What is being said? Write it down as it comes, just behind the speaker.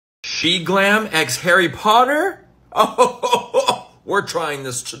Sheglam x Harry Potter? Oh, we're trying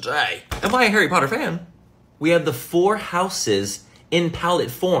this today. Am I a Harry Potter fan? We have the 4 houses in palette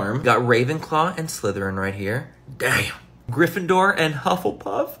form. Got Ravenclaw and Slytherin right here. Damn. Gryffindor and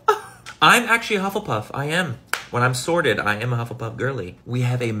Hufflepuff. I'm actually a Hufflepuff. I am. When I'm sorted, I am a Hufflepuff girly. We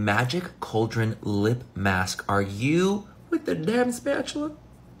have a Magic Cauldron lip mask. Are you with the damn spatula?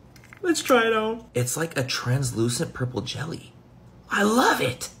 Let's try it out. It's like a translucent purple jelly. I love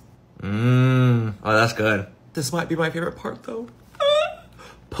it. Oh, that's good. This might be my favorite part though.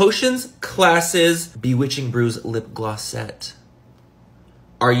 Potions, Classes, Bewitching Brews lip gloss set.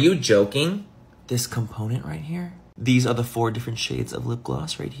 Are you joking? This component right here. These are the 4 different shades of lip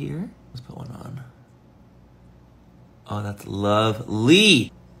gloss right here. Let's put one on. Oh, that's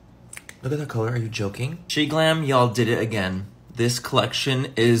lovely. Look at that color. Are you joking? Sheglam, y'all did it again. This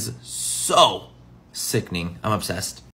collection is so sickening. I'm obsessed.